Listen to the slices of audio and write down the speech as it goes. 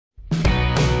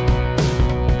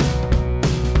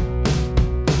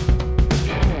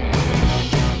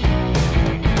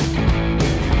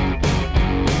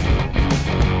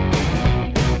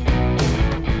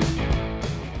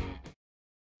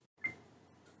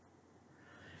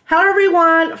Hello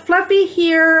everyone, Fluffy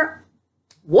here.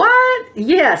 What?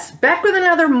 Yes, back with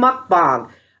another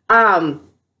mukbang.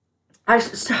 I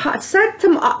said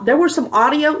there were some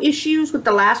audio issues with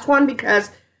the last one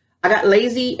because I got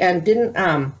lazy and didn't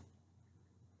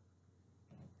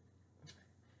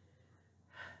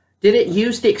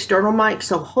use the external mic,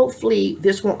 so hopefully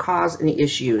this won't cause any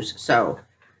issues. So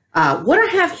what I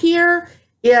have here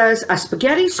is a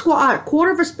spaghetti squash, a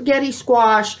quarter of a spaghetti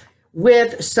squash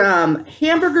with some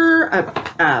hamburger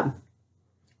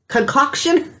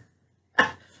concoction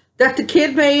that the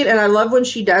kid made, and I love when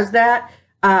she does that.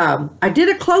 I did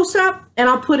a close-up, and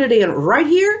I'll put it in right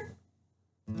here.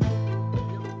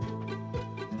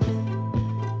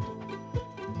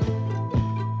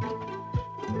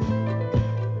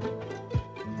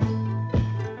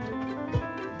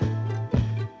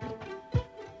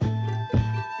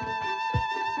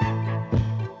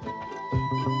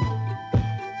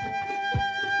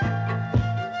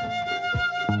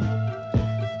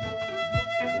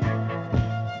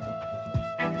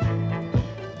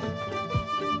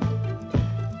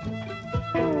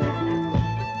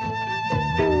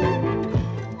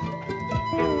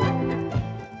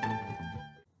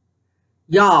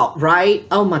 Y'all, right?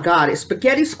 Oh my God, it's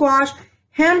spaghetti squash,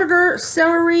 hamburger,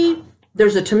 celery,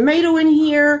 there's a tomato in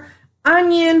here,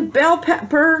 onion, bell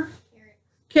pepper,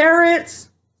 carrots,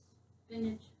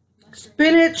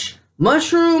 spinach,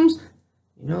 mushrooms.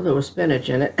 You know there was spinach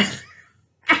in it.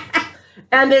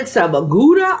 And then some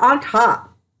Gouda on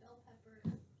top.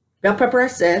 Bell pepper, I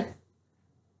said.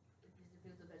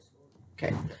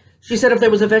 Okay. She said if there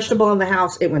was a vegetable in the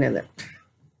house, it went in there.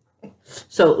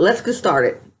 So let's get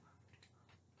started.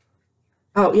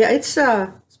 Oh, yeah, it's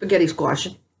spaghetti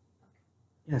squashing.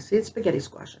 Yeah, see, it's spaghetti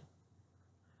squashing.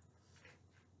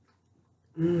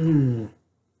 Mmm.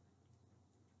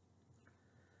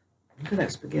 Look at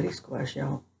that spaghetti squash,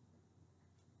 y'all.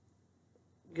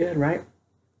 Good, right?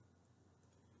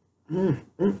 Mmm,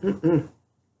 mmm, mmm,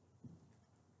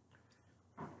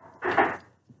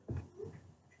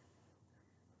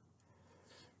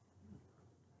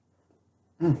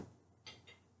 mmm.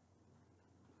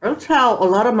 That's how a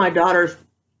lot of my daughter's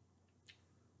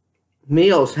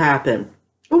meals happen.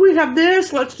 Oh, we have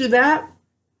this, let's do that.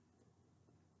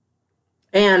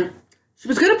 And she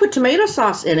was going to put tomato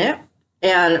sauce in it,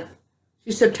 and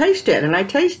she said, taste it. And I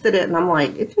tasted it, and I'm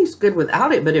like, it tastes good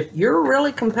without it, but if you're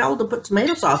really compelled to put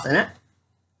tomato sauce in it.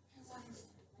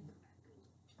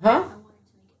 Huh?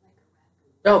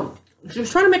 Oh, she was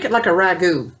trying to make it like a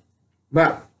ragu,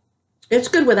 but it's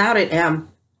good without it, and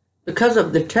because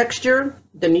of the texture,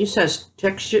 the niece has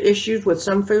texture issues with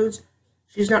some foods.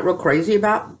 She's not real crazy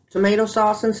about tomato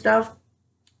sauce and stuff.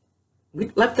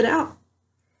 We left it out.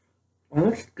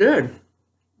 Well, it's good.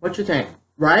 What you think?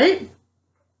 Right?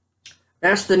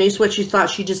 Ask the niece what she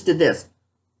thought. She just did this.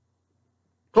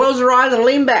 Close her eyes and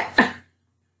lean back.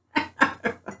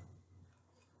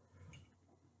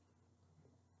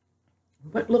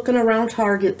 But looking around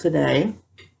Target today,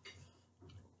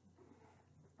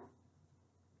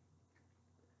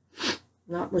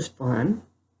 that was fun.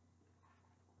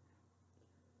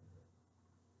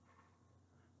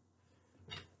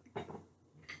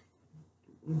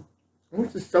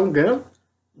 This is so good.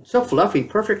 It's so fluffy,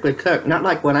 perfectly cooked. Not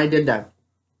like when I did that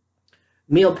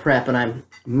meal prep and I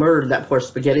murdered that poor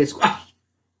spaghetti squash.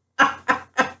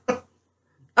 That's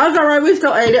all right, we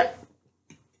still ate it.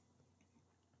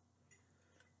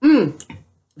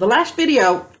 The last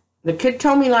video, the kid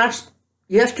told me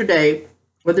yesterday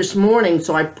or this morning,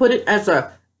 so I put it as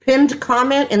a pinned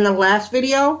comment in the last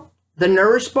video, the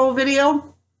Nourish Bowl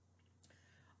video.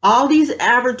 All these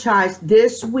advertised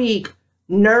this week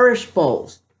Nourish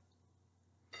Bowls.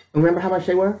 Remember how much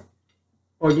they were?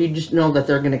 Or do you just know that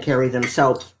they're going to carry them?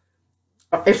 So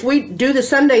if we do the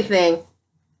Sunday thing,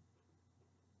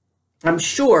 I'm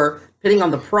sure, depending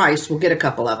on the price, we'll get a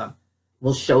couple of them.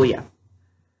 We'll show you.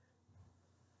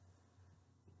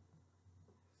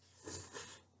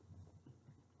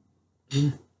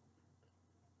 This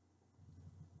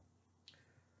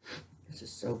is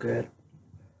so good.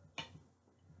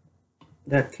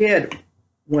 The kid,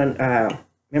 when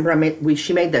remember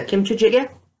she made the kimchi jjigae.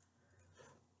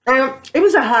 It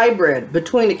was a hybrid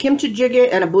between a kimchi jjigae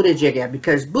and a Buddha jjigae,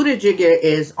 because Buddha jjigae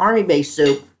is army-based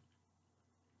soup.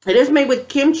 It is made with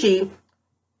kimchi,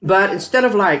 but instead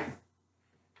of like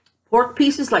pork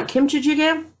pieces like kimchi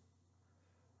jjigae,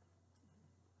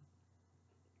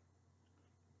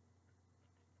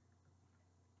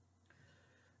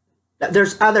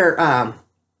 there's other,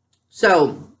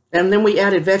 and then we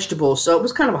added vegetables, so it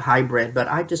was kind of a hybrid, but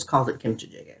I just called it kimchi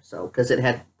jjigae, so, because it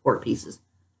had pork pieces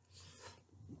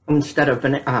instead of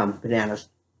bananas,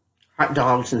 hot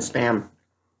dogs, and Spam.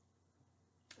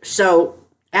 So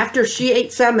after she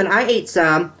ate some and I ate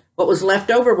some, what was left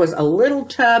over was a little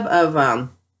tub of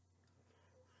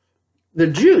the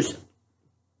juice.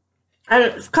 And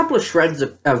a couple of shreds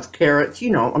of carrots, you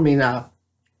know, I mean,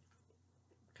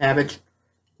 cabbage.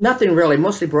 Nothing really,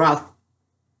 mostly broth.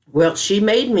 Well, she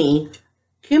made me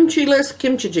kimchi-less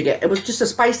kimchi jjigae. It was just a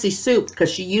spicy soup because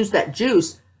she used that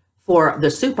juice for the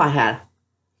soup I had.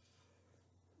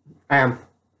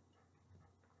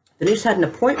 Denise had an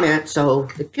appointment, so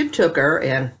the kid took her,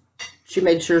 and she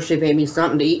made sure she made me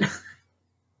something to eat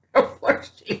before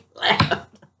she left.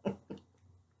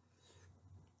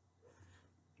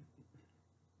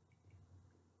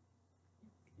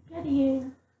 Get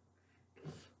you.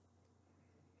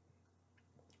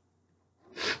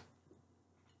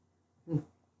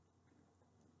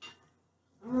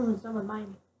 Oh, some of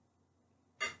mine.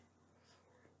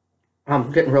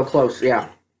 I'm getting real close, yeah.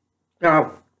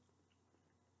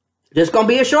 Just gonna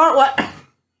be a short one.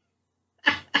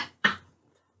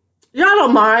 Y'all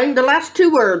don't mind. The last two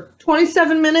were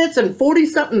 27 minutes and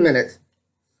 40-something minutes.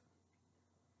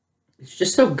 It's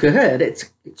just so good.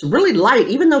 It's really light.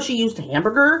 Even though she used a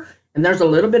hamburger and there's a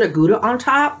little bit of Gouda on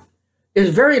top, it's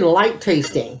very light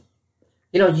tasting.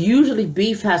 You know, usually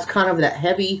beef has kind of that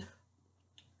heavy,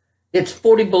 it's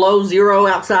 40 below zero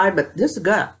outside, but this is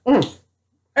good.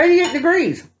 88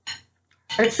 degrees.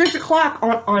 It's 6 o'clock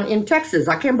in Texas.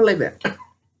 I can't believe it.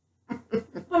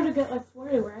 It's supposed to get like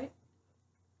 40, right?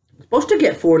 It's supposed to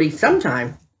get 40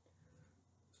 sometime.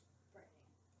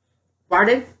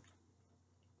 Friday?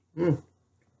 I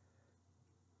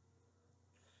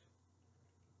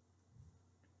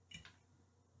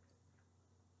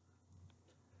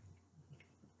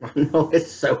know,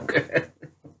 it's so good.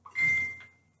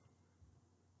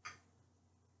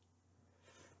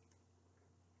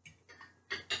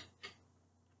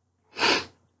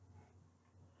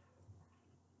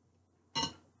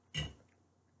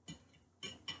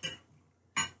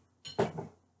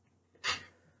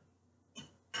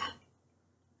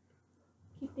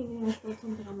 Keep thinking I spilled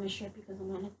something on my shirt because of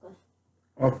my necklace.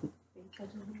 Oh.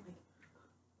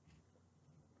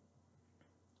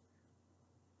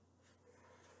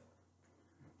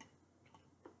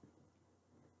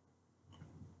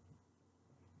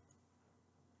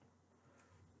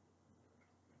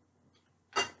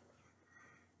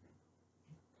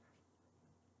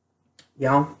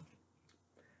 Y'all,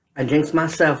 I jinxed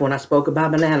myself when I spoke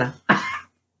about banana.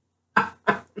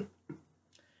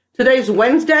 Today's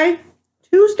Wednesday,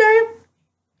 Tuesday.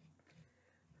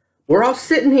 We're all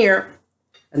sitting here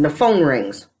and the phone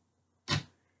rings.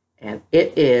 And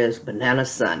it is Banana's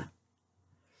son.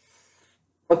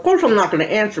 Of course I'm not going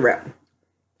to answer it.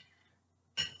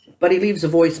 But he leaves a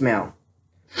voicemail.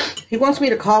 He wants me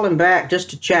to call him back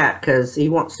just to chat because he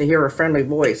wants to hear a friendly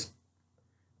voice.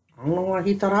 I don't know why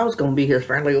he thought I was going to be his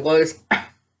friendly voice.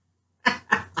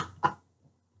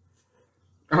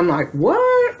 I'm like,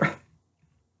 what?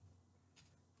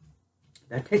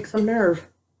 That takes some nerve.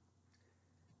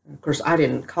 Of course, I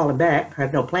didn't call him back. I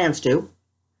had no plans to.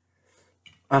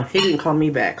 He didn't call me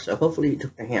back, so hopefully he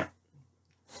took the hint.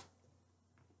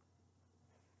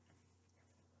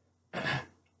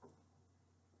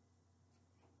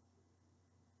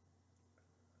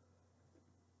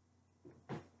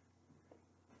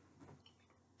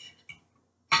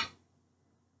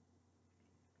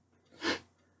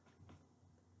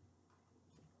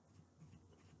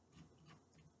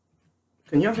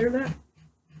 Can y'all hear that?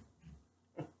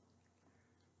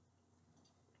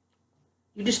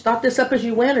 You just thought this up as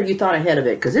you went, or you thought ahead of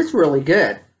it? Because it's really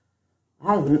good.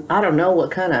 I don't know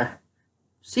what kind of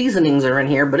seasonings are in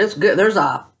here, but it's good.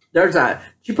 Did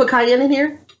you put cayenne in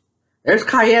here? There's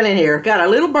cayenne in here. Got a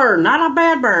little burn, not a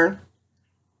bad burn.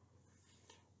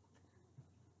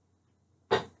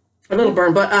 A little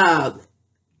burn, but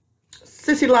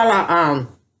Sissy Lala,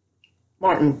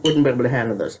 Martin wouldn't be able to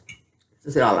handle this.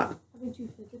 Sissy Lala. Having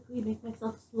to physically make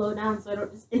myself slow down so I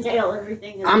don't just inhale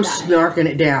everything. I'm snarking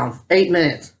it down. 8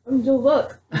 minutes.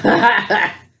 Look.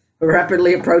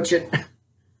 Rapidly approaching.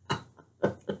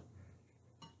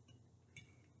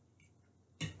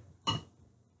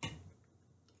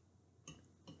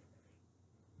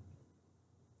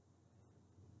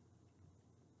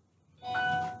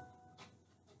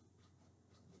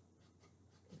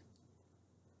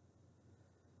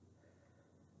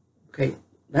 Okay,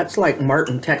 that's like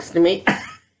Martin texting me.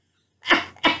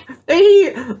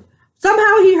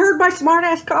 Somehow he heard my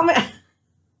smart-ass comment.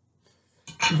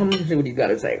 Let me see what he's got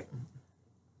to say.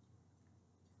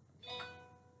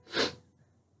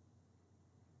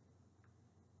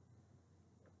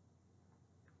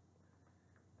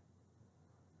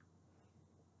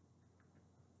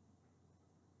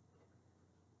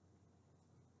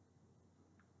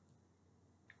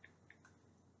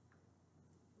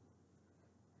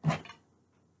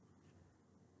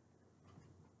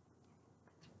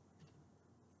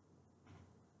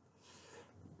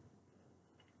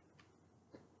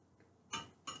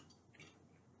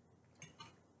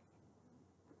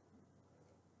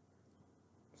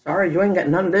 Sorry, you ain't got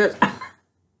none of this.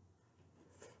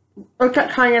 It's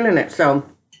got cayenne in it, so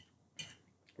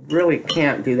really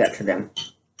can't do that to them.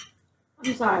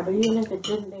 I'm sorry, but even if it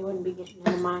didn't, they wouldn't be getting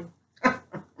none of mine.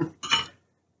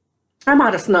 I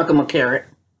might have snuck them a carrot.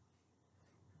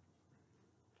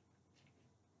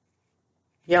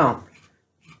 Yeah.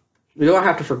 You'll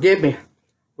have to forgive me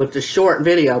with the short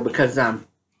video because,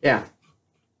 yeah.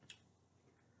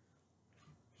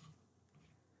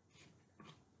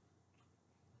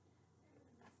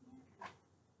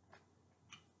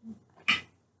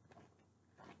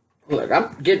 Look,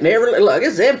 I'm getting look,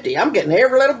 it's empty. I'm getting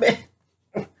every little bit.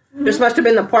 This must have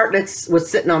been the part that was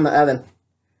sitting on the oven.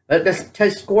 It doesn't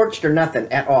taste scorched or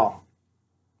nothing at all.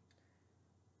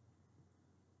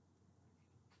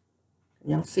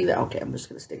 Y'all see that? Okay, I'm just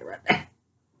going to stick it right there.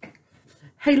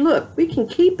 Hey, look, we can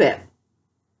keep it.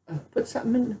 Put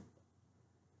something in.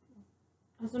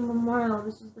 As a memorial,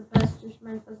 this is the best dish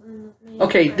my cousin has made.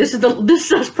 Okay, this is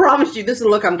I promise you, this is the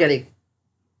look I'm getting.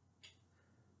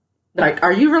 Like,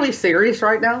 are you really serious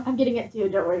right now? I'm getting it too.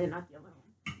 Don't worry, you're not the only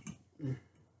one.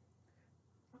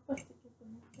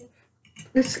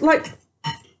 It's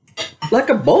like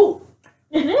a boat.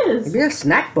 It is. Maybe a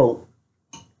snack boat.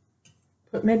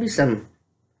 Put maybe some.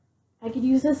 I could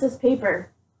use this as paper.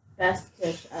 Best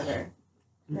dish ever.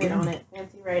 Right on it.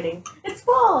 Fancy writing. It's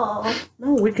full.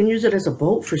 No, we can use it as a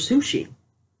boat for sushi.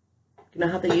 You know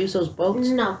how they use those boats?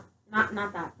 No, not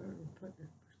that.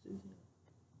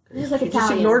 This is like You Italian.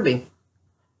 just ignored me.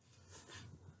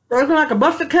 Looking like a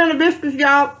busted can of biscuits,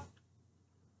 y'all.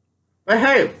 But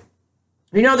hey,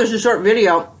 you know there's a short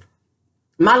video.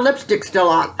 My lipstick's still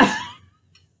on.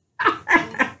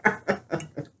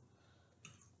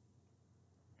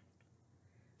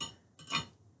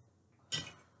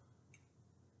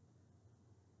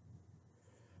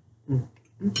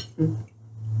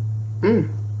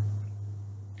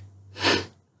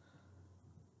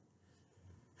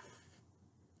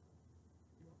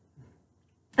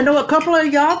 I know a couple of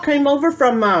y'all came over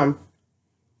from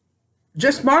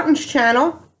Just Martin's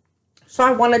channel, so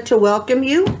I wanted to welcome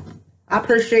you. I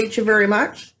appreciate you very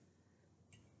much.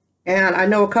 And I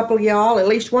know a couple of y'all, at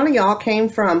least one of y'all, came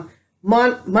from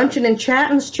Munchin' and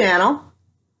Chattin's channel.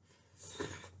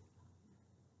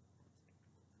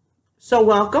 So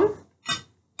welcome.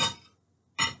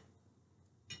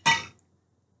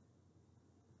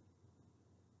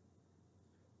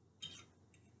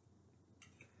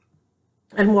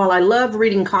 And while I love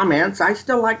reading comments, I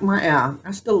still like my,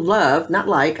 I still love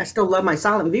my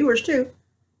silent viewers too.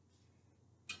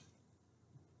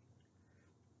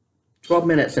 12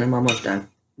 minutes and I'm almost done.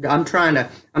 I'm trying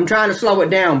to slow it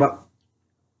down, but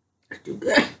it's too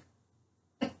good.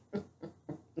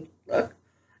 Look,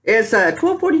 it's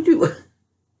 12:42.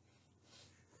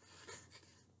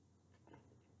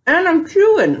 And I'm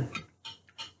chewing.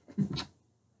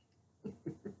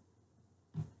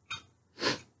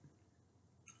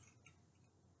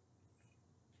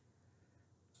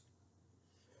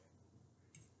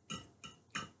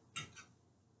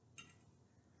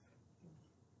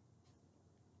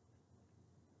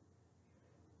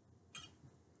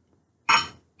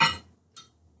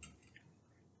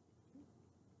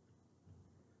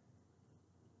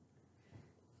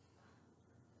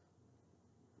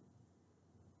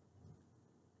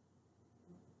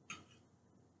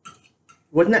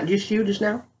 Wasn't that just you just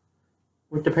now?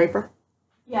 With the paper?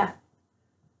 Yeah.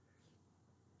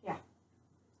 Yeah.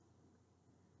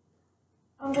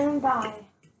 I'm gonna die.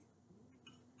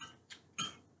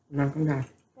 I'm not gonna die.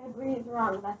 I breathed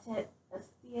wrong. That's it. That's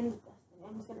the end of this thing.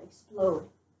 I'm just gonna explode.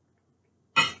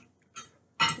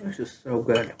 This is so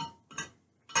good.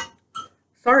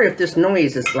 Sorry if this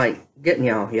noise is like getting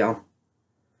y'all.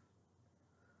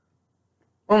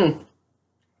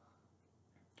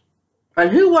 And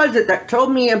who was it that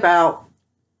told me about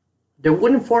the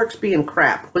wooden forks being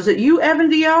crap? Was it you,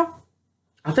 Evan DL?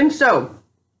 I think so.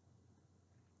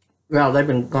 Well, they've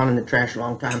been gone in the trash a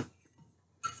long time.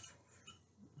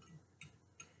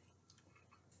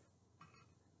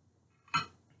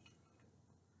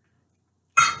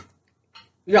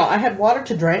 Y'all, I had water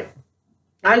to drink.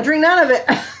 I didn't drink none of it.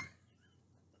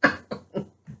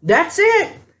 That's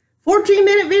it.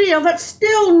 14-minute video. That's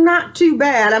still not too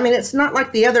bad. I mean, it's not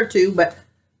like the other two, but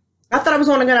I thought I was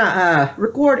only going to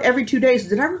record every 2 days.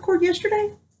 Did I record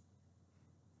yesterday?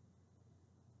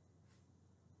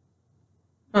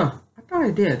 Huh. I thought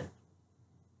I did.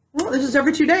 Well, this is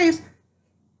every 2 days.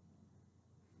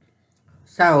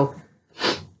 So,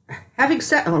 having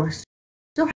said... Oh, I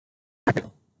still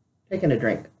taking a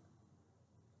drink.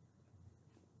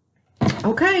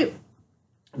 Okay.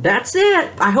 That's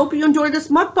it. I hope you enjoyed this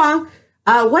mukbang.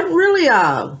 Wasn't really,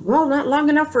 well, not long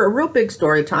enough for a real big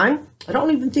story time. I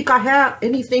don't even think I have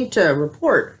anything to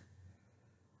report.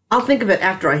 I'll think of it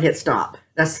after I hit stop.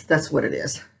 That's what it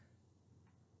is.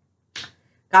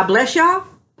 God bless y'all.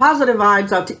 Positive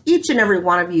vibes out to each and every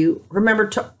one of you. Remember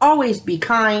to always be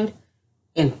kind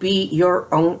and be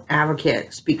your own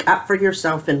advocate. Speak up for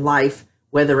yourself in life,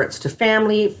 whether it's to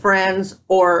family, friends,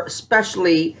 or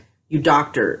especially the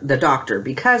doctor,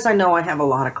 because I know I have a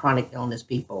lot of chronic illness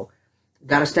people. You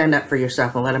got to stand up for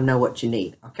yourself and let them know what you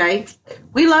need, okay?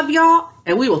 We love y'all,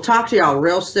 and we will talk to y'all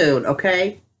real soon,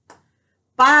 okay?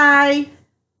 Bye.